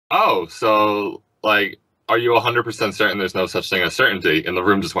Oh, so like, are you 100% certain there's no such thing as certainty? And the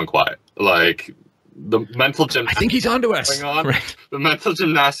room just went quiet. Like the mental I think he's gymnastics onto going us, on. right? The mental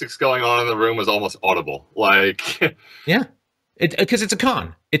gymnastics going on in the room was almost audible. Like, Yeah, because it's a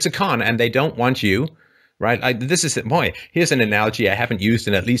con. It's a con, and they don't want you, right? This is boy. Here's an analogy I haven't used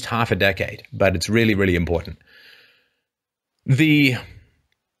in at least half a decade, but it's really, really important. The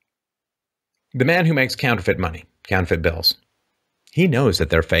man who makes counterfeit money, counterfeit bills, he knows that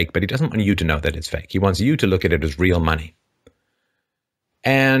they're fake, but he doesn't want you to know that it's fake. He wants you to look at it as real money.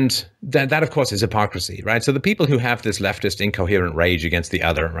 And that, of course, is hypocrisy, right? So the people who have this leftist incoherent rage against the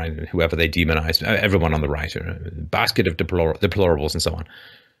other, right, whoever they demonize, everyone on the right, basket of deplorables and so on.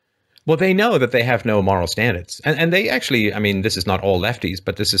 Well, they know that they have no moral standards. And they actually, I mean, this is not all lefties,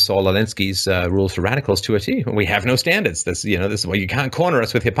 but this is Saul Alinsky's rules for radicals to a T. We have no standards. This is why you can't corner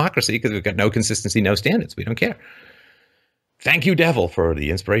us with hypocrisy because we've got no consistency, no standards. We don't care. Thank you, devil, for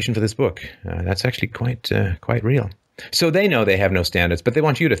the inspiration for this book. That's actually quite real. So they know they have no standards, but they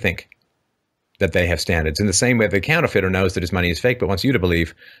want you to think that they have standards. In the same way the counterfeiter knows that his money is fake, but wants you to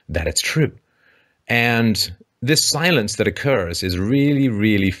believe that it's true. And this silence that occurs is really,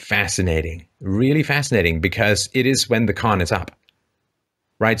 really fascinating because it is when the con is up,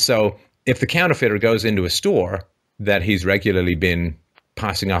 right? So if the counterfeiter goes into a store that he's regularly been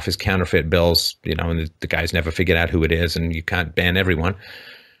passing off his counterfeit bills, and the guy's never figured out who it is, and you can't ban everyone,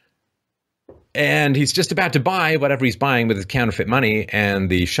 and he's just about to buy whatever he's buying with his counterfeit money, and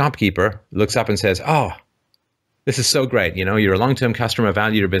the shopkeeper looks up and says, "Oh, this is so great. You're a long-term customer,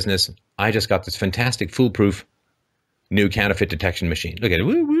 value your business. I just got this fantastic, foolproof new counterfeit detection machine. Look at it.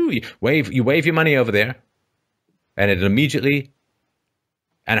 Woo, woo. You wave your money over there, and it'll immediately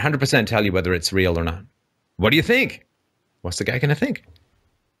and 100% tell you whether it's real or not. What do you think? What's the guy going to think?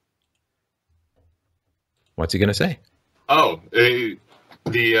 What's he going to say? oh, the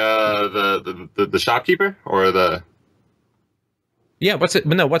shopkeeper or the Yeah, what's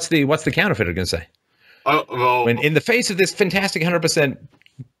the counterfeiter going to say? oh well When in the face of this fantastic 100%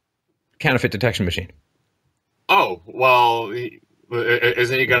 counterfeit detection machine. oh well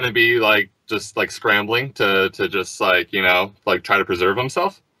isn't he going to be like just like scrambling to just like like try to preserve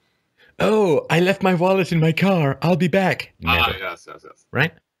himself? Oh, I left my wallet in my car. I'll be back. Never. Yes.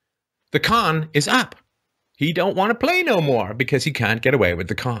 Right? The con is up. He don't want to play no more because he can't get away with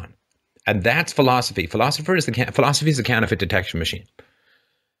the con. And that's philosophy. Philosophy is the counterfeit detection machine.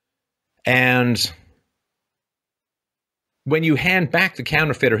 And when you hand back the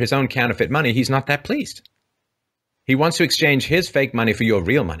counterfeiter his own counterfeit money, he's not that pleased. He wants to exchange his fake money for your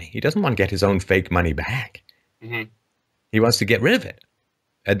real money. He doesn't want to get his own fake money back. Mm-hmm. He wants to get rid of it.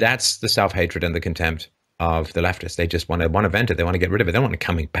 And that's the self-hatred and the contempt of the leftists. They just want to vent it. They want to get rid of it. They don't want it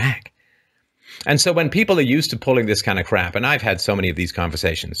coming back. And so when people are used to pulling this kind of crap, and I've had so many of these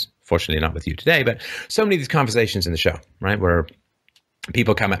conversations, fortunately not with you today, but so many of these conversations in the show, right, where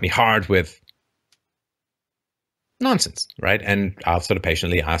people come at me hard with nonsense, right? And I'll sort of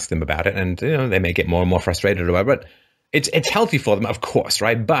patiently ask them about it, and they may get more and more frustrated or whatever, but it's healthy for them, of course,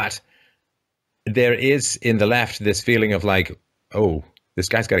 right? But there is in the left this feeling of like, oh, this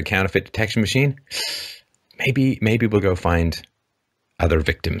guy's got a counterfeit detection machine. Maybe we'll go find other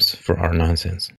victims for our nonsense.